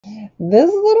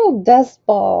This little dust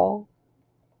ball,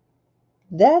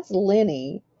 that's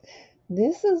Lenny.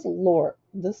 This is Laura.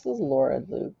 This is Laura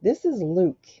Luke. This is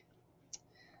Luke.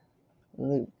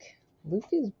 Luke. Luke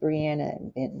is Brianna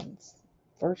and Benton's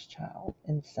first child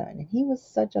and son. And he was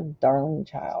such a darling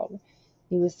child.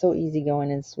 He was so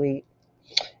easygoing and sweet.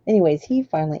 Anyways, he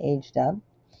finally aged up.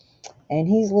 And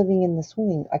he's living in the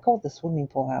swimming. I call it the swimming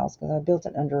pool house because I built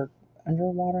an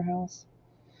underwater house.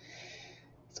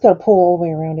 It's got a pool all the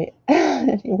way around it.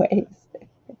 Anyways.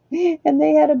 And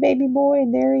they had a baby boy,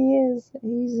 and there he is.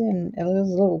 He's in a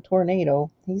little tornado.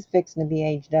 He's fixing to be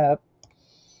aged up.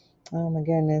 Oh my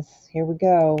goodness. Here we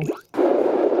go. He's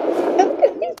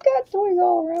got toys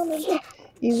all around him.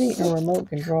 He's eating a remote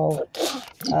control.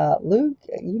 Luke,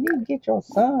 you need to get your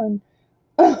son.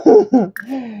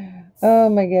 Oh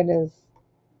my goodness.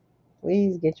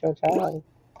 Please get your child.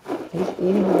 He's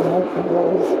eating the remote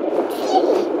controls.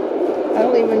 I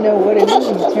don't even know what it is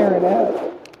he's tearing up.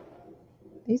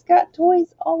 He's got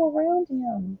toys all around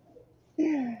him.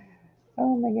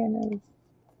 Oh my goodness.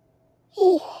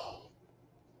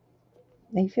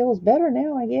 He feels better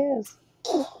now, I guess.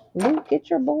 Luke, get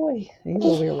your boy. He's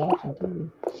over here watching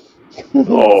TV.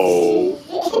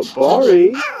 Oh,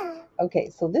 sorry. Okay,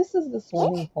 so this is the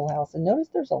swimming pool house. And notice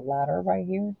there's a ladder right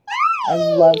here. I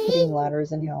love putting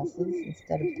ladders in houses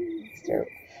instead of stair.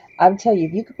 I'm telling you,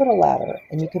 if you could put a ladder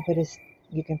and you can put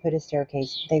a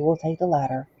staircase, they will take the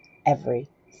ladder every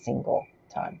single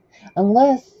time.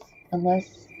 Unless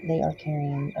they are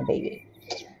carrying a baby.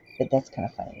 But that's kind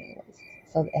of funny anyways.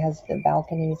 So it has the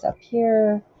balconies up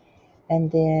here, and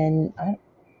then I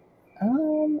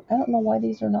don't know why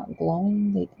these are not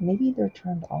glowing. Maybe they're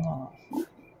turned off. Wait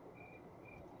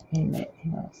a minute,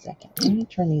 hang on a second. Let me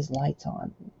turn these lights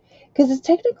on because it's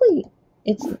technically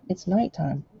it's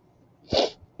nighttime,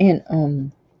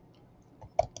 and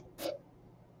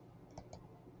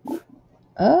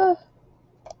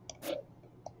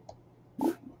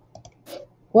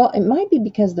well, it might be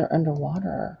because they're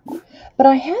underwater. But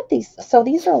I had these, so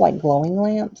these are like glowing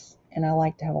lamps, and I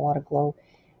like to have a lot of glow.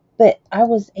 But I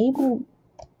was able,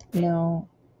 no.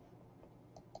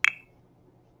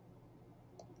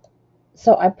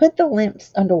 So I put the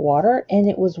lamps underwater, and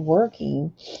it was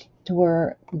working to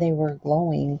where they were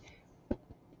glowing.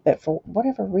 But for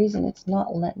whatever reason, it's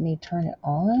not letting me turn it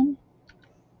on.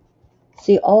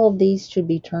 See, all of these should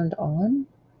be turned on.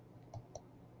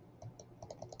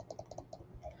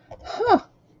 Huh.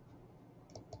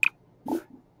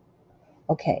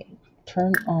 Okay,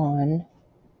 turn on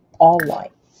all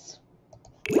lights.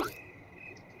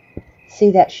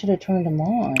 See, that should have turned them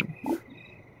on.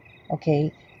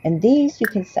 Okay, and these you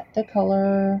can set the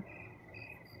color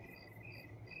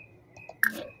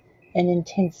and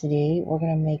intensity. We're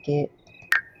going to make it,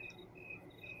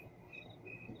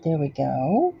 there we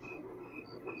go.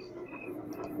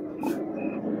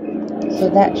 So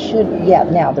that should, yeah,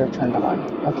 now they're turned on.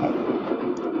 Okay.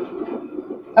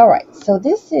 All right, so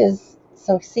this is,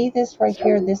 so see this right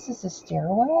here? This is a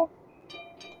stairwell.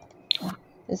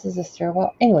 This is a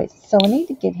stairwell. Anyways, so I need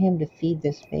to get him to feed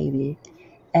this baby.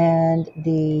 And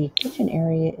the kitchen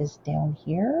area is down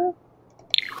here.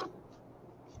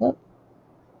 Look.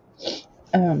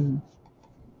 Let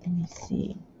me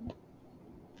see.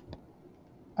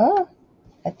 Oh,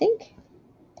 I think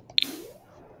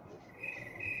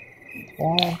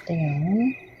wall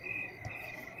down.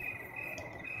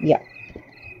 Yeah.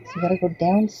 So you gotta go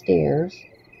downstairs.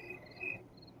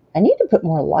 I need to put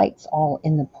more lights all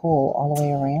in the pool all the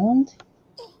way around.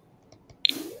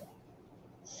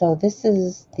 So this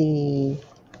is the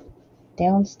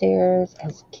downstairs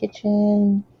as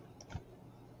kitchen.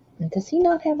 Does he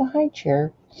not have a high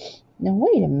chair? Now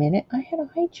wait a minute. I had a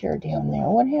high chair down there.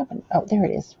 What happened? Oh, there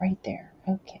it is, right there.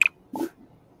 Okay.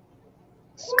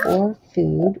 Explore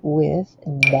food with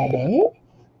Daddy.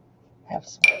 Have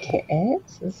some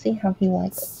carrots. Let's see how he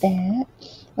likes that.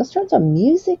 Let's turn some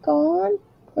music on.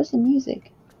 Where's the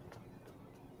music?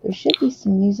 There should be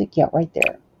some music. Yeah, right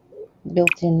there.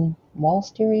 Built-in wall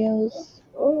stereos.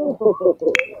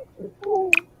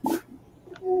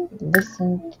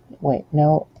 Listen. Wait,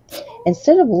 no.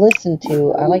 Instead of listen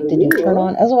to, I like to do turn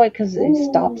on. Otherwise, because it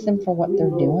stops them from what they're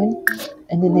doing.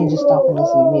 And then they just stop and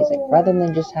listen to music. Rather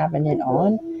than just having it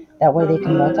on. That way they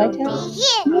can multitask.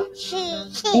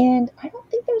 And I don't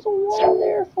think there's a wall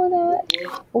there for that.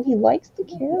 Oh, he likes the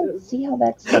carrots. See how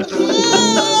that's like sticking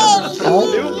out from the wall?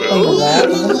 I'm going to have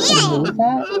to move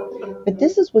that. But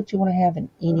this is what you want to have in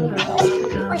any house.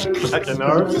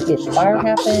 If fire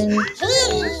happens,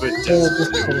 they'll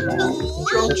just put it out.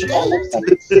 That looks like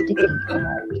it's sticking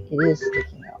out. It is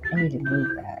sticking out. I need to move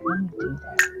that. Let me do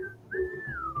that.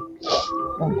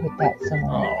 Don't put that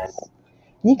somewhere else.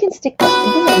 You can stick it, it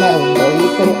doesn't matter where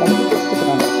you put it, like you can stick it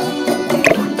on the outside.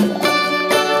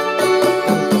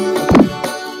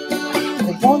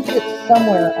 As long as it's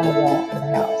somewhere on the wall in the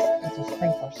house, it's a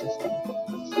sprinkler system,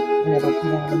 and it'll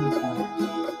come out any time.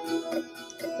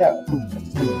 So,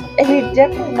 and you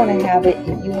definitely want to have it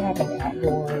if you have an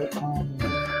outdoor,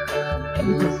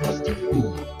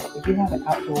 if you have an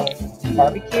outdoor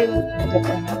barbecue, you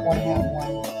definitely want to have one nearby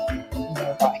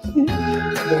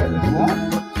there as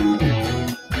well.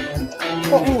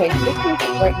 So anyway, this is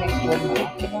right next door to my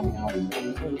octagon house.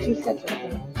 There are 2 sets of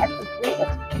rooms, actually 3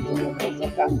 sets of rooms.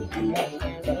 I've got the upstairs.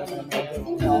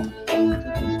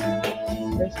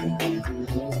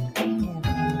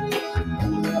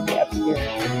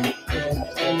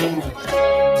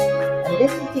 And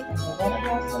this is the underwater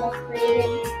house that I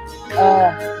created.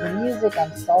 The music,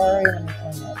 I'm sorry, let me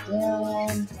turn that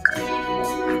down.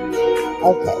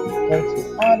 Okay, go to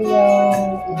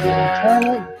audio and then turn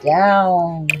it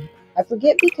down. I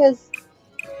forget because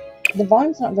the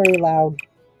volume's not very loud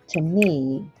to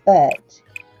me, but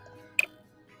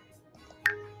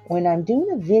when I'm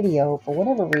doing a video, for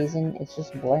whatever reason, it's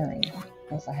just blaring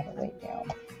unless I have it way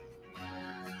down.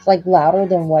 It's like louder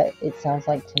than what it sounds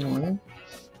like to me.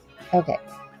 Okay,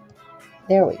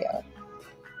 there we go.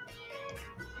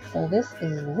 So this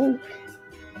is Luke.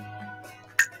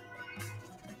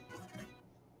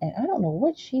 And I don't know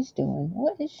what she's doing.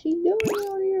 What is she doing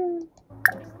out here?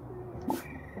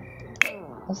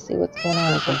 Let's see what's going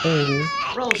on with the baby.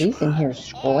 He's in here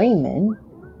screaming.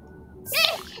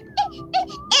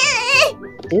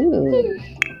 Dude,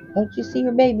 don't you see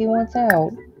your baby wants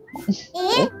out?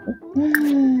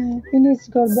 He needs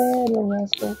to go to bed, little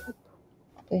rascal.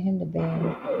 Put him to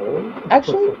bed.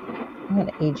 Actually, I'm going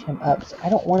to age him up. So I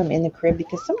don't want him in the crib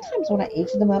because sometimes when I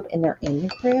age them up and they're in the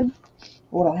crib,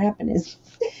 what'll happen is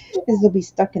they'll be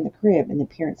stuck in the crib and the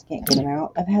parents can't get them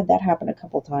out. I've had that happen a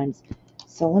couple times.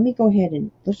 So let me go ahead and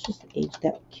let's just age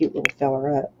that cute little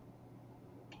fella up.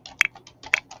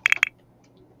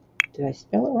 Did I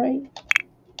spell it right?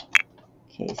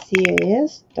 Okay,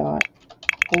 CAS dot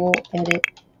full edit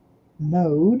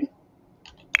mode.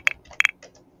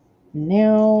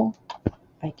 Now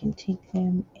I can take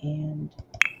them and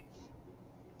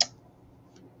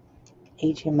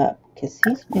age him up because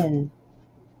he's been.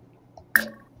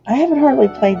 I haven't hardly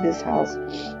played this house,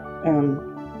 and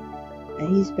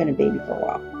he's been a baby for a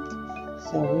while.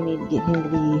 So we need to get him to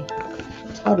be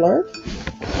Toddler.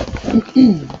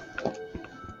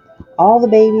 All the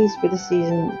babies for the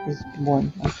season is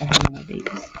born after having my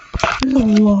babies.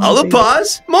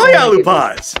 Alupaz, my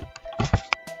Alupaz.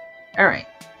 All right,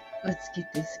 let's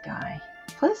get this guy.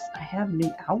 Plus, I have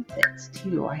new outfits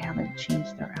too. I haven't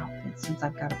changed their outfits since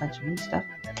I've got a bunch of new stuff.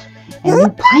 And new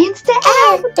plans to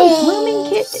add. The blooming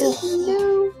kit is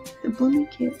new. The blooming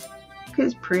kit. Look at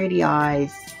his pretty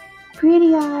eyes.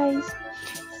 Pretty eyes.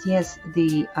 Yes,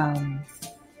 the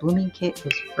blooming kit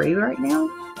is free right now.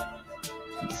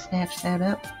 Let's snatch that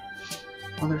up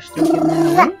while they're still giving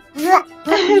that away.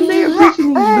 They are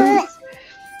pushing these boots.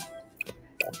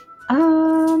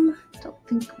 Don't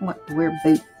think I want to wear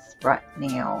boots right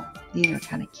now. These are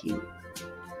kind of cute.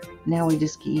 Now we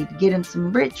just need to get him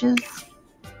some breeches.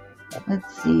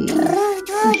 Let's see.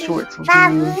 Some shorts will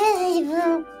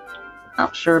do.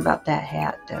 Not sure about that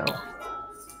hat though.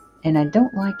 And I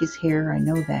don't like his hair. I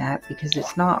know that because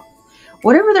it's not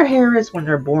whatever their hair is when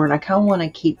they're born. I kind of want to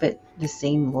keep it the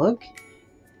same look.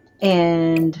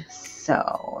 And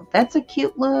so that's a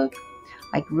cute look.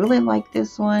 I really like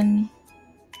this one.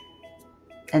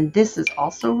 And this is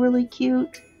also really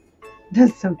cute.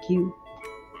 That's so cute.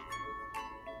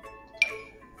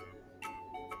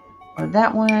 Or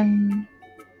that one.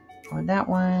 Or that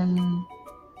one.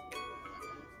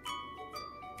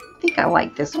 I think I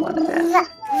like this one the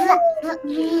best.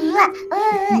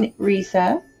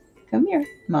 Risa, come here.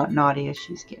 Not Nadia,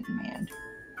 she's getting mad.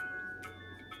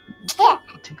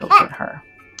 To go get her.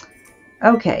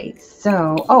 Okay,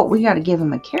 so, oh, we got to give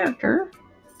him a character.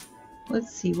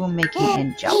 Let's see, we'll make him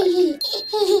angelic.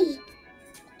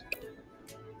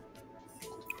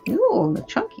 Ooh, on the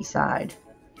chunky side.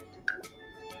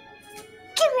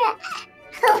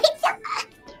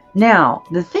 Now,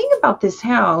 the thing about this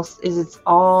house is it's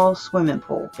all swimming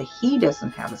pool, but he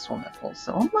doesn't have a swimming pool,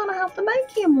 so I'm gonna have to make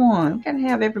him one. I'm gonna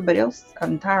have everybody else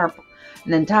an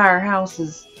entire house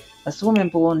is a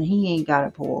swimming pool, and he ain't got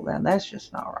a pool. Now that's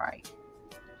just not right.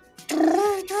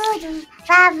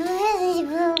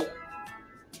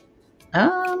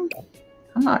 I'm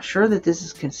not sure that this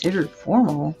is considered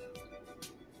formal.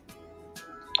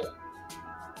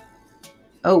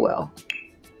 Oh well.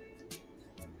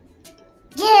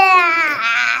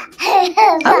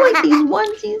 I like these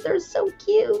onesies. They're so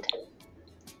cute.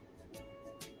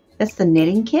 That's the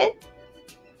knitting kit.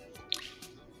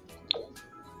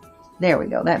 There we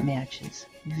go. That matches.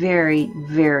 Very,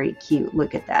 very cute.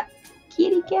 Look at that.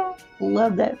 Kitty cat.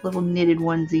 Love that little knitted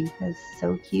onesie. That's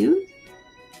so cute.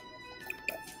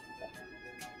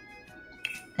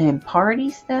 And party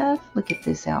stuff. Look at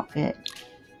this outfit.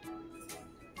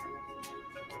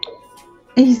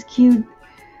 He's cute.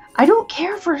 I don't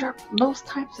care for those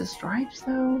types of stripes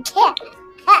though.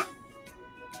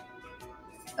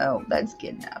 Oh, that's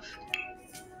good enough.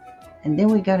 And then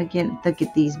we gotta look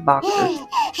at these boxers.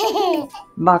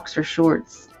 Boxer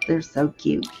shorts. They're so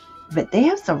cute. But they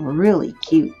have some really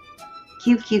cute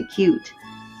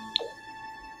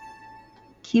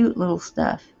little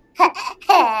stuff.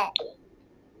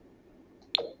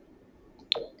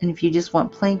 And if you just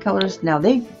want plain colors, now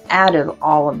they've added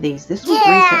all of these. This was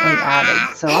recently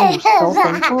added, so I'm so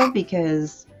thankful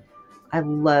because I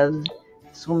love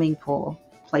swimming pool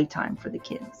playtime for the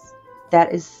kids.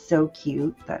 That is so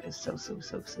cute. That is so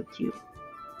cute.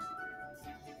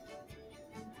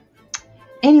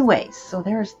 Anyways, so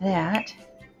there's that.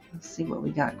 Let's see what we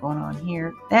got going on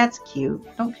here. That's cute.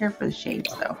 Don't care for the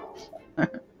shades though. And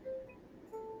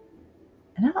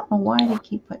I don't know why they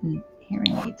keep putting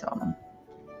hearing aids on them.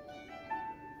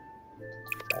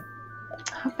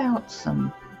 How about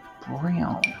some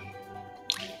brown?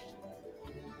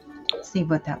 Let's see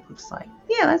what that looks like.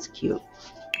 Yeah, that's cute.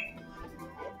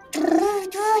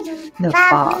 The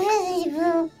fox.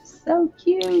 So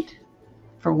cute.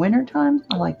 For wintertime,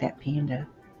 I like that panda.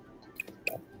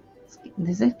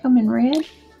 Does it come in red?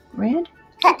 Red?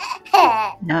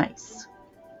 Nice.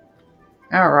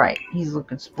 Alright, he's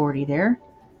looking sporty there.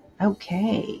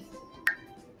 Okay.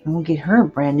 And we'll get her a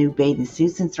brand new bathing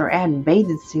suit since they're adding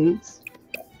bathing suits.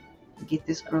 Get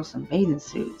this girl some bathing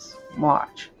suits.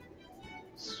 Watch.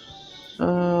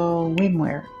 So,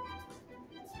 swimwear.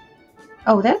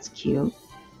 Oh, that's cute.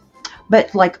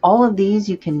 But like all of these,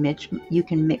 you can mix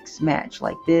match.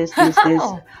 Like this.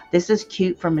 This is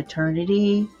cute for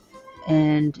maternity,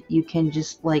 and you can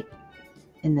just like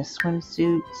in the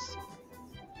swimsuits,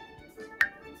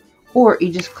 or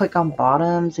you just click on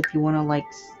bottoms if you want to like,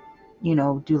 you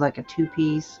know, do like a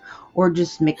two-piece, or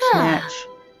just mix match.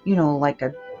 You know, like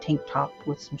a tank top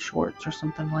with some shorts or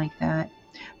something like that.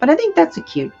 But I think that's a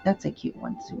cute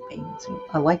onesie bathing suit.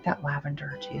 I like that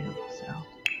lavender too, so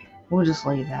we'll just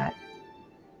leave that.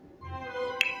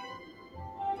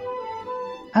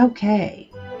 Okay.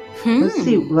 Let's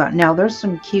see. Now there's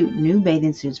some cute new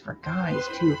bathing suits for guys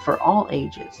too, for all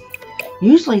ages.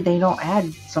 Usually they don't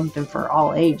add something for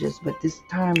all ages, but this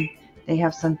time they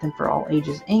have something for all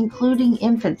ages, including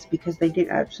infants, because they did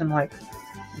add some like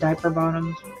diaper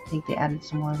bottoms. I think they added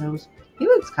some more of those. He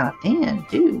looks kind of thin,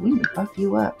 dude. We need to buff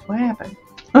you up. What happened?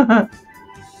 Not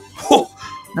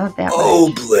that much.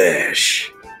 Oh,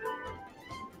 blish.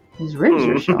 His ribs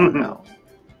are showing though.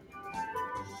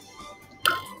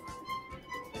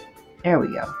 There we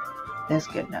go. That's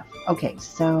good enough. Okay,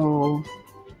 so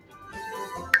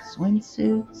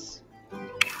swimsuits.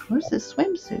 Where's the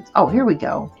swimsuits? Oh, here we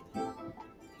go.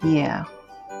 Yeah.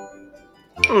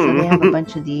 So they have a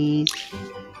bunch of these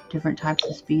different types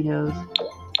of Speedos.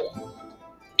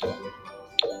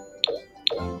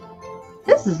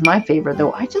 This is my favorite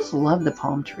though. I just love the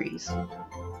palm trees.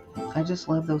 I just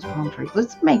love those palm trees.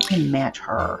 Let's make him match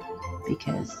her,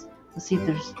 because let's see if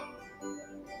there's...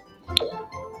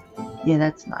 Yeah,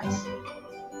 that's nice.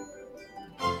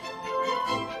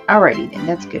 Alrighty then,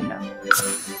 that's good enough.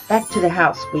 Back to the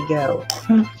house we go.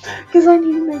 Because I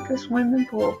need to make a swimming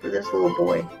pool for this little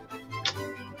boy.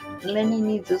 Lenny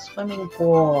needs a swimming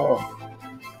pool.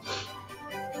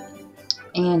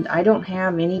 And I don't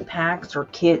have any packs or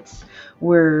kits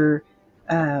where,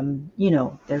 you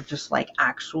know, they're just like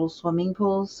actual swimming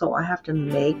pools. So I have to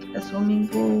make a swimming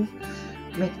pool,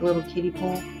 make a little kiddie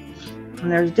pool.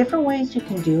 And there's different ways you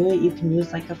can do it. You can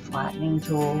use like a flattening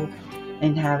tool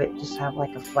and have it just have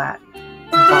like a flat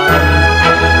bottom.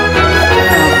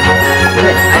 But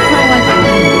I kind of like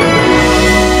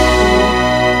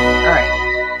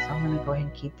Alright, so I'm going to go ahead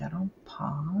and keep that on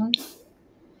pause.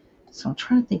 So I'm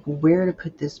trying to think where to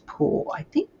put this pool. I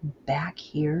think back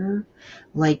here,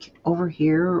 like over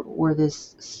here where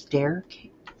this staircase,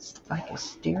 like a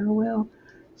stairwell.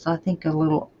 So I think a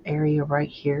little area right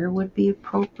here would be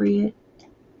appropriate.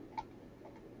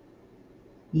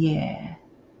 Yeah,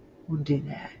 we'll do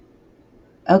that.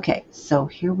 Okay, so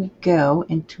here we go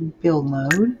into build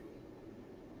mode.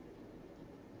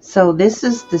 So this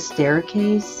is the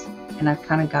staircase, and I've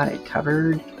kind of got it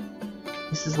covered.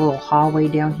 This is a little hallway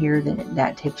down here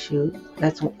that takes you.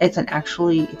 It's an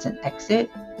exit.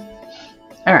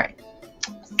 All right.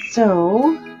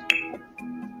 So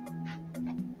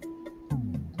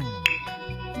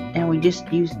we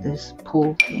just use this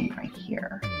pull thing right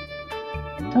here.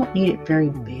 Don't need it very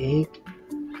big.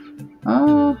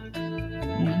 Oh,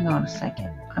 hang on a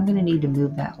second. I'm going to need to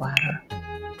move that ladder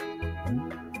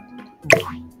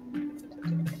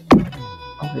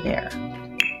over there.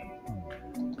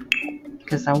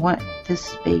 Because I want this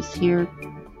space here.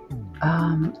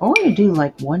 I want to do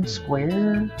like one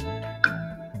square.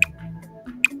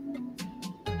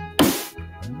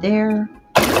 There.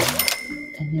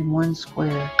 And then one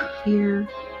square here.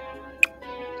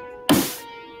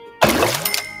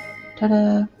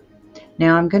 Ta-da!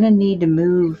 Now I'm going to need to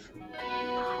move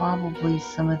probably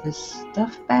some of this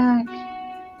stuff back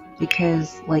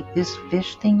because like this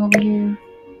fish thing over here,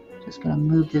 just going to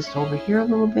move this over here a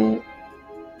little bit.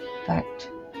 In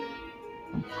fact,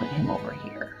 I'll put him over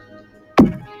here.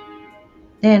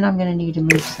 Then I'm going to need to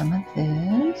move some of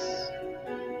this.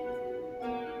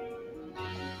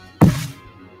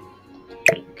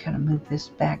 Kind of move this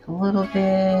back a little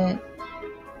bit.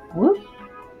 Whoop.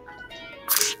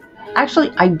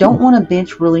 Actually, I don't want a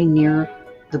bench really near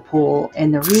the pool,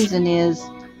 and the reason is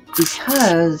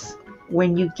because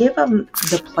when you give them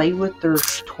the play with their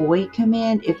toy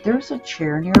command, if there's a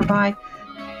chair nearby,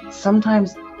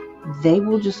 sometimes they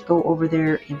will just go over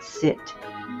there and sit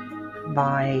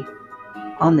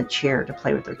on the chair to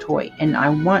play with their toy, and I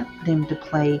want them to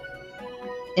play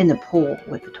in the pool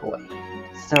with the toy.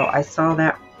 So I saw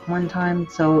that one time,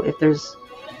 so if there's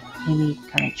any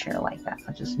kind of chair like that,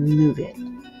 I'll just move it.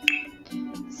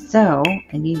 So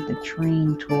I need the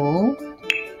train tool.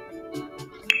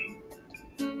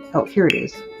 Oh, here it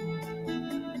is.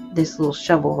 This little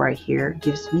shovel right here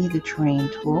gives me the train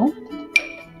tool.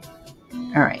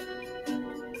 Alright.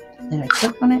 Did I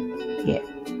click on it? Yeah.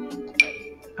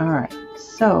 Alright.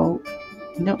 So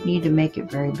you don't need to make it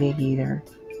very big either.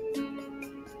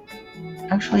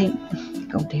 Actually,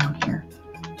 go down here.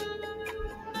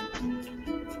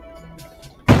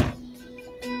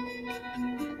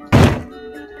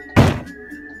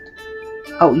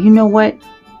 Oh, you know what?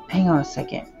 Hang on a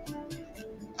second.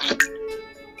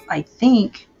 I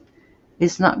think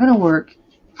it's not going to work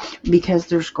because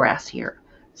there's grass here.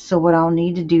 So what I'll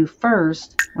need to do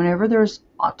first, whenever there's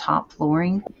a top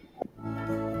flooring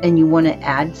and you want to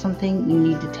add something, you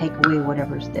need to take away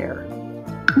whatever's there.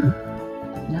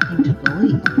 Nothing to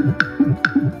believe.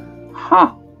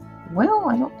 Huh. Well,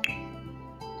 I don't...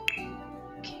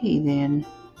 Okay, then.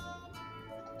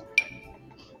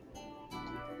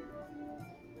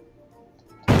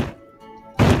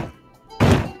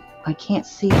 I can't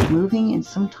see it moving, and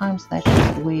sometimes that's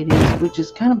just the way it is, which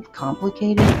is kind of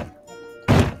complicated.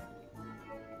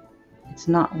 It's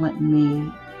not letting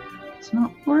me... It's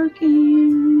not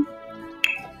working.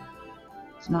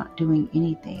 It's not doing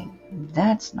anything.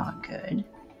 That's not good.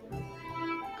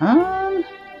 Huh.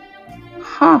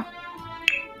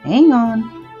 Hang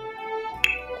on.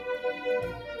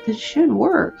 This should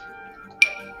work.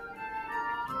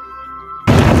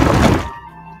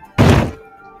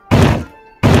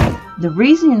 The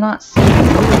reason you're not seeing it,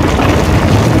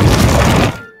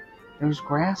 there's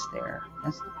grass there.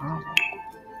 That's the problem.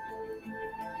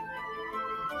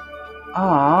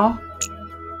 Aw.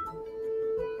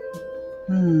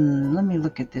 Let me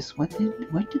look at this. What did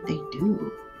they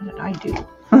do? What did I do?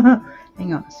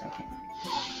 Hang on a second.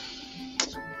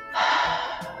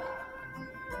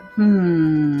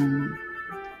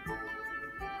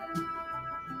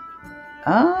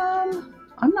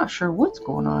 I'm not sure what's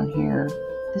going on here.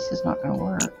 This is not going to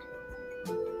work.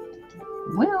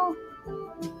 Well,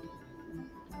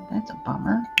 that's a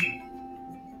bummer.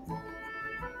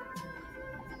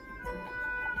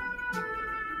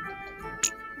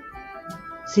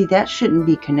 See, that shouldn't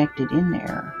be connected in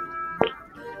there.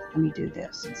 Let me do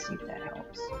this and see if that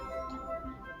helps.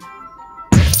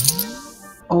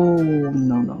 Oh,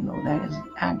 no. That is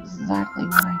exactly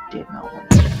what I did not want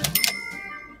to do.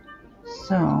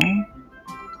 So,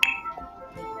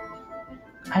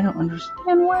 I don't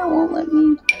understand why it won't let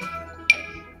me.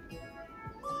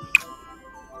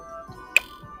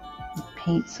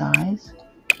 Paint size.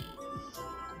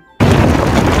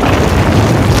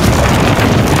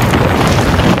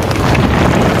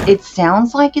 It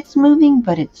sounds like it's moving,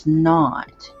 but it's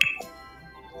not.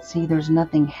 See, there's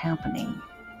nothing happening.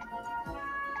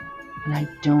 And I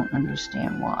don't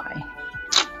understand why.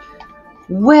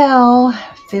 Well,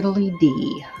 fiddly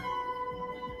dee.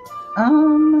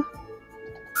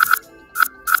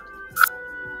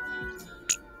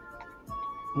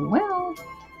 Well,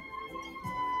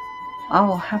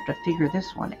 I'll have to figure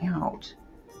this one out.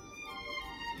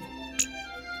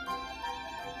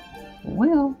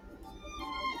 Well,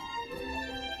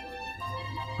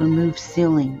 remove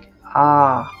ceiling.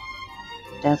 Ah,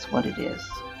 that's what it is.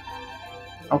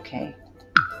 Okay.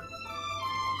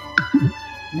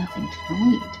 Nothing to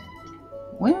delete.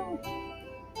 Well,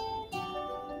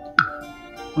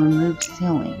 remove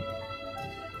ceiling.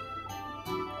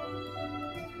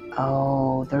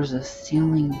 Oh, there's a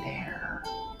ceiling there.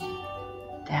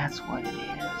 That's what it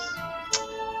is.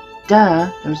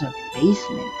 Duh, there's a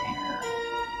basement there.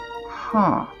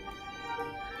 Huh.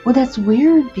 Well, that's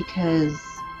weird because...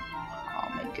 Oh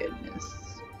my goodness.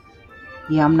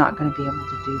 Yeah, I'm not going to be able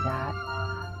to do that.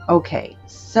 Okay,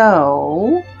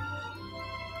 so...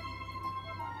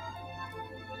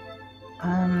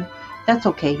 That's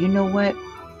okay. You know what?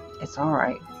 It's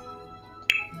alright.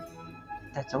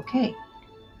 That's okay.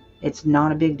 It's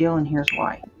not a big deal, and here's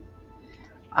why.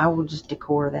 I will just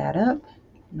decor that up.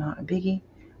 Not a biggie.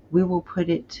 We will put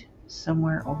it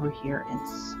somewhere over here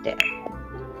instead.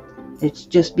 It's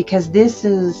just because this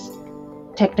is...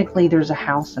 Technically, there's a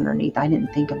house underneath. I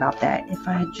didn't think about that. If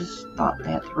I had just thought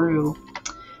that through.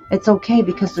 It's okay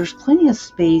because there's plenty of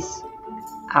space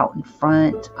out in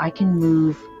front. I can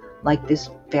move like this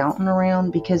fountain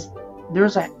around because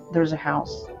there's a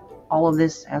house. All of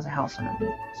this has a house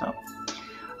underneath. So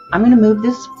I'm going to move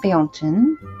this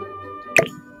fountain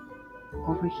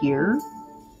over here.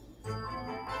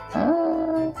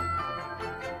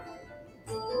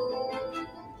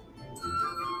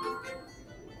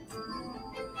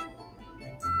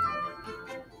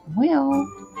 Well,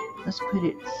 let's put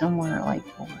it somewhere like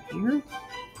over here.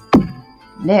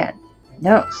 Then,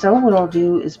 no. So what I'll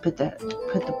do is put the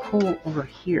pool over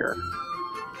here.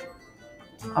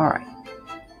 All right.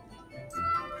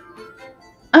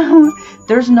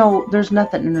 There's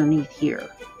nothing underneath here.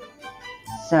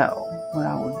 So what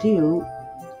I will do,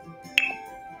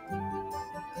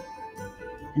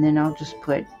 and then I'll just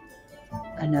put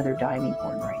another diving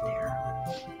board right there.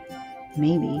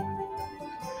 Maybe.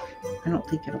 I don't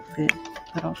think it'll fit,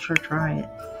 but I'll sure try it.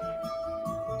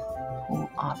 Pull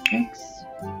objects.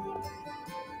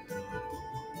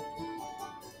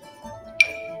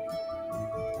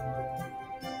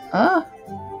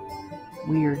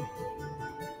 Weird.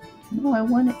 No, I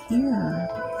want it here.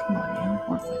 Come on now,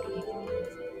 work with me.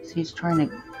 See, he's trying to...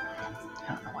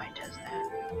 I don't know why he does that.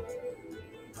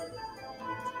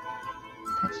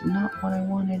 That's not what I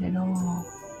wanted at all.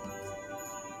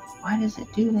 Why does it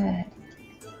do that?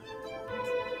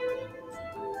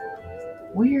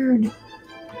 Weird.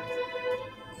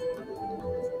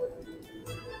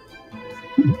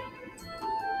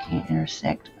 Can't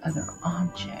intersect other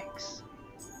objects.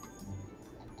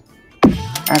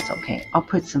 That's okay. I'll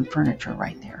put some furniture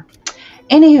right there.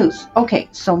 Anywho's, okay,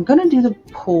 so I'm going to do the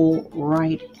pool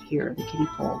right here. The kiddie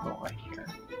pool will go right here.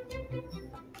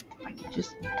 If I can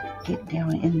just get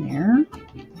down in there.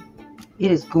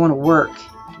 It is going to work.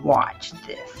 Watch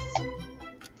this.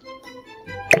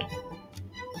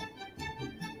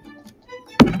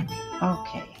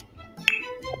 Okay.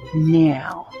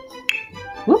 Now.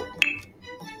 Whoop.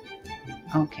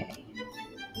 Okay.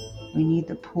 We need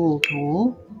the pool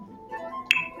tool.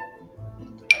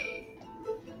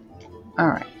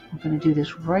 Alright, I'm going to do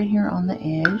this right here on the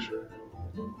edge.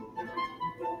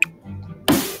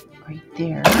 Right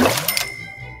there.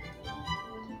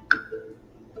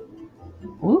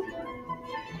 Whoop.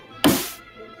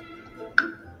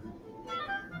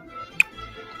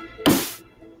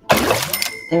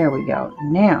 There we go.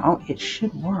 Now it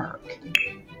should work.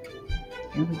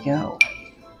 Here we go.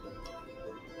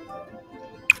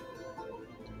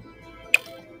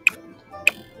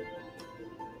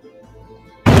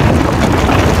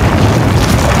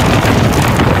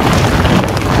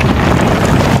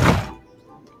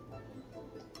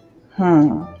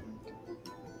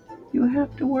 You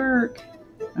have to work.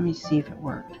 Let me see if it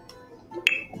worked.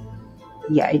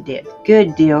 Yeah, it did.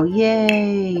 Good deal.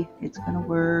 Yay! It's gonna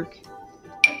work.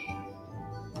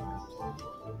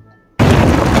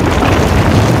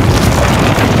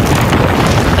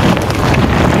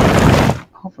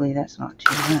 Hopefully that's not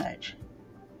too much.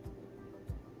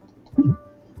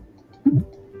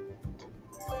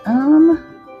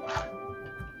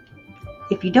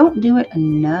 If you don't do it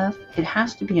enough, it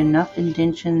has to be enough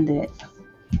indentation that,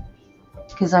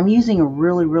 because I'm using a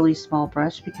really, really small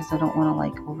brush because I don't want to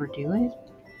like overdo it.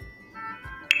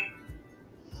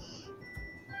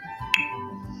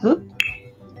 Oop.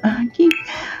 I keep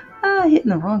hitting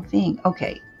the wrong thing.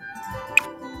 Okay.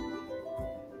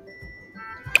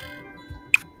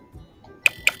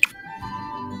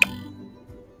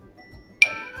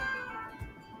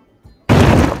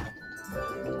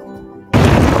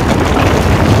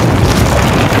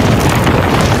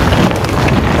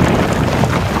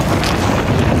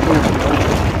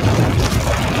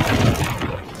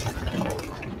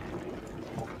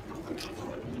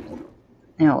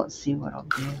 Now let's see what I'll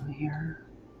do here.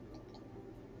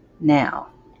 Now,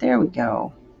 there we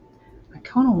go. I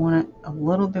kind of want it a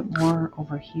little bit more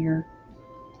over here.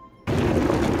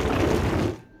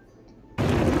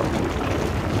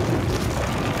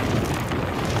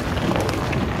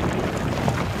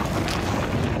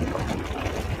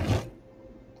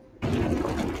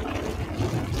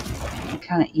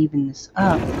 Kind of even this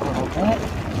up a little bit.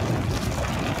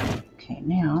 Okay,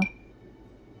 now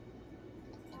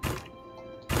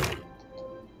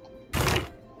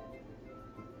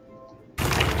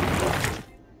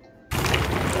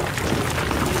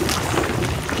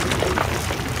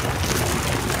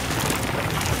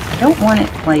I don't want it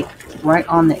like right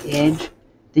on the edge.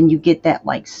 Then you get that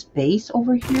like space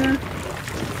over here.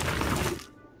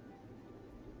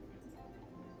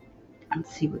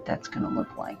 Let's see what that's gonna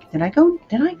look like. Did I go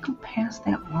past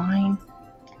that line?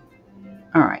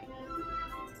 All right.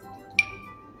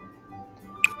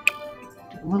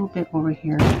 Do a little bit over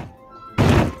here.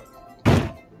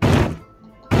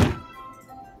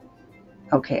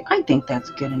 Okay, I think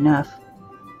that's good enough.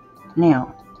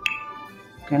 Now,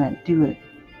 I'm gonna do a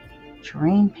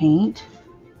terrain paint.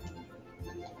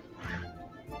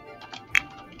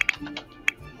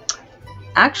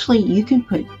 Actually, you can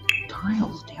put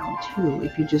tiles down too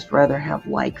if you just rather have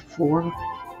like floor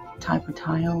type of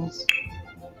tiles.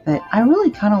 But I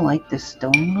really kind of like this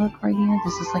stone look right here.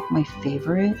 This is like my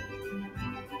favorite.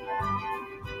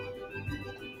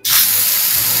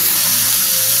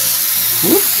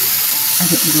 Whoop. I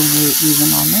didn't go really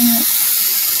even on that.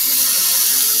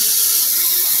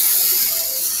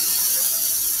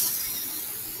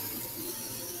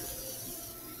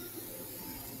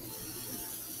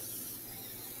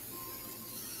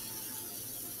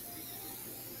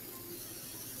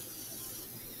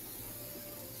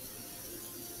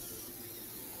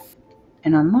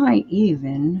 And I might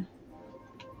even,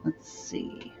 let's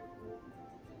see,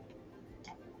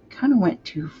 kind of went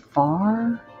too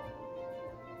far.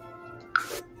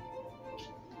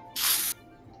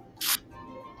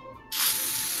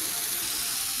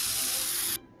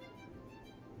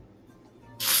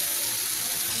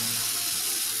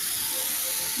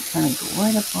 Kind of go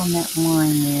right up on that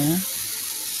line there.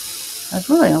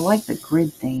 I like the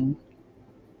grid thing.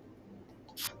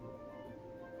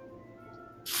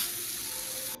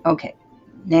 Okay,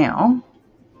 now,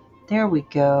 there we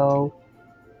go.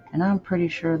 And I'm pretty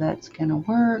sure that's gonna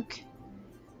work.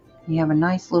 You have a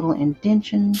nice little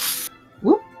indentation.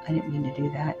 Whoop, I didn't mean to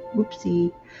do that.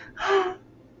 Whoopsie.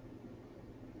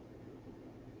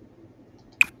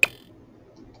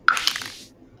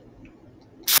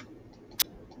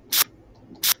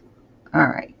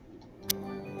 Alright.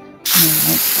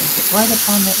 Let's take it right up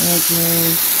on the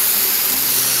edges.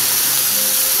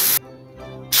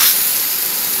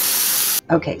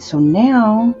 Okay, so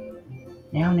now,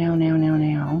 I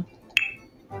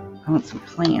want some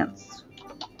plants.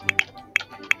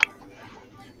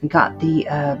 We got the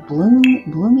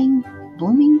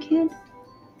blooming kid.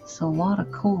 It's a lot of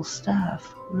cool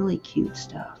stuff, really cute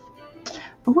stuff.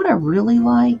 But what I really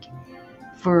like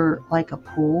for like a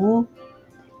pool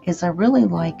is I really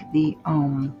like the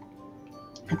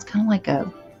it's kind of like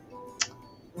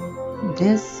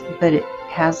this, but it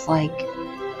has like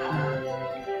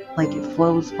it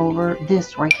flows over.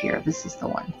 This right here, this is the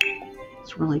one.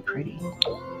 It's really pretty.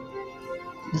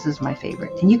 This is my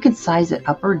favorite. And you can size it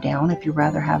up or down if you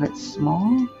rather have it small.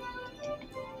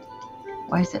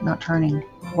 Why is it not turning?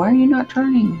 Why are you not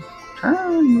turning?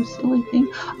 Turn, you silly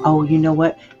thing. Oh, you know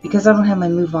what? Because I don't have my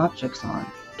move objects on.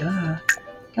 Duh.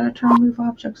 Gotta turn move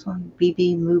objects on.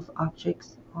 BB move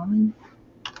objects on.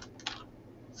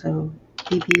 So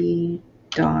BB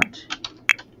dot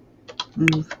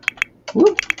move.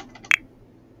 Whoop.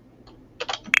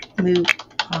 Move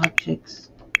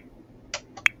objects.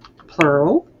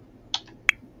 Plural.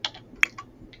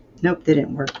 Nope, that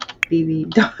didn't work.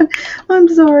 BB dot. I'm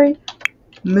sorry.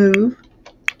 Move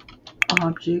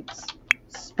objects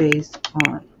space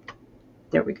on.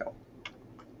 There we go.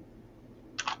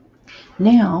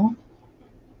 Now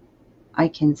I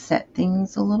can set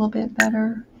things a little bit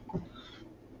better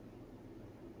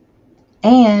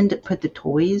and put the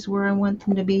toys where I want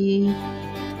them to be.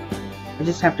 I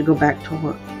just have to go back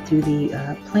to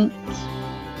the plants.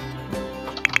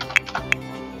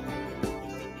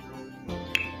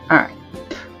 Alright,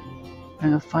 I'm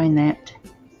going to find that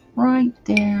right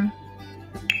there.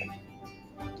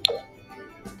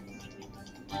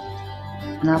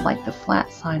 And I like the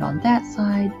flat side on that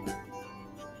side.